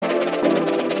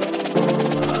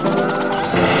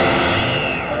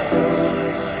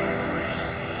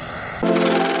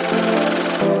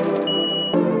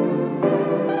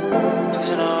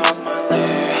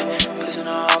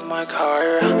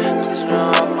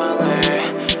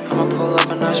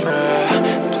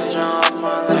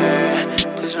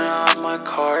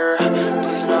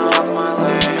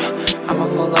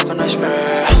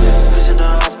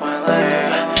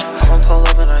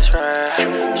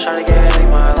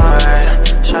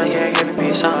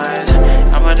signs.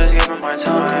 I'ma just give her my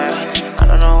time. I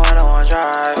don't know when I wanna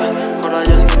drive. Hold on,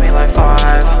 just give me like 5.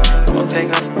 I'ma pick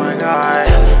up for my guy.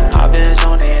 I've been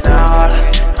zoning out.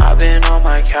 I've been on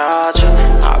my couch.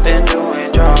 I've been doing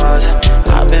drugs.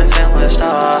 I've been feeling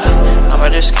stuck. I'ma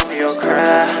just come to your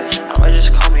crib. I'ma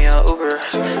just call me a Uber.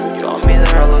 You want me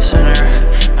there, a little sinner.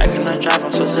 I cannot drive,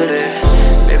 I'm so zitted.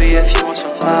 Baby, if you want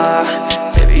some love.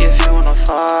 Baby, if you wanna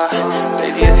fuck.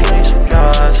 Baby, if you need some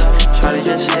drugs. Shawty,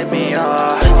 just hit me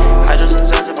up.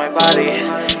 Hydrogens in my body.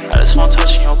 I just want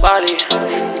touching your body.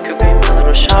 You could be my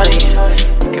little shawty.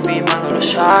 You could be my little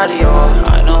shawty. Oh,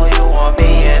 I know you want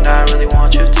me and I really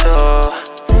want you too.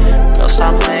 Girl,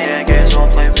 stop playing games,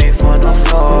 won't play me for no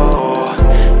fool.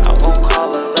 I'm gon'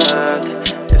 call it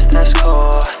left, if that's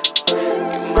cool.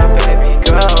 You my baby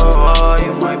girl,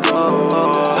 you my boo.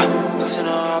 Please don't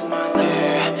off my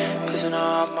leg, please don't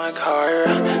off my car.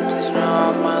 Please don't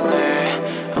off my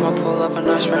leg, I'ma pull up a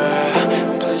nice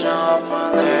red. Please don't off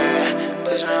my leg,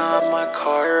 please don't off my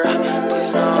car. Please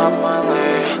don't off my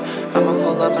leg, I'ma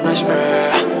pull up a nice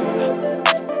red.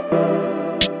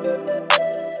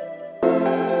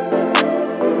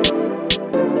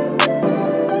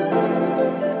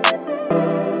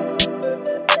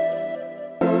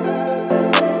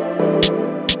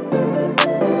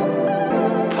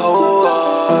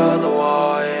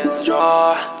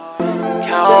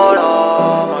 Count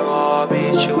all my wall,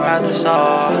 meet you at the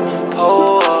store.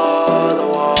 Pull all the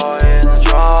wall in the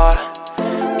drawer.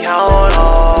 Count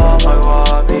all my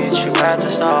wall, meet you at the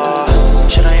store.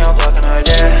 Shit on your block and I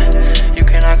did. You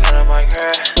cannot come to my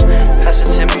crib. Pass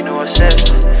it to me, no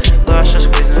assist. Look, I should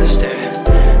squeeze in the stick.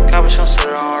 Got bitch gon' sit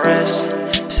her on wrist.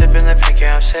 Sippin' the pink,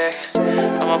 yeah, I'm sick.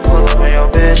 I'ma pull up on your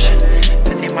bitch.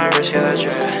 50 my wrist, yeah, that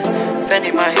drip.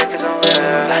 Fendi my hair, cause I'm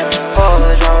lit. Pull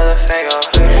the drop with a fago.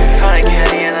 Counting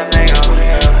candy in the mango.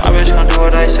 My bitch gon' do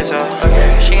what I say so.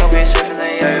 She gon' be safe in the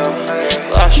yayo.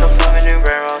 Last show filming new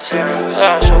brand rolls.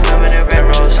 Last show filming new brand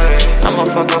rolls. I'ma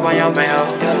fuck up on your mayo.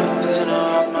 Please don't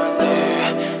off my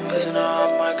leg. Please don't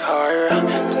off my car.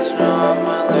 Please don't off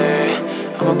my leg.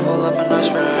 I'ma pull up a nice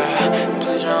red.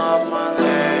 Please don't off my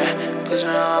leg. Please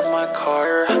don't off my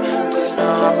car. Please don't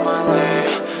off my leg.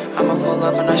 I'ma pull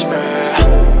up a nice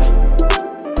red.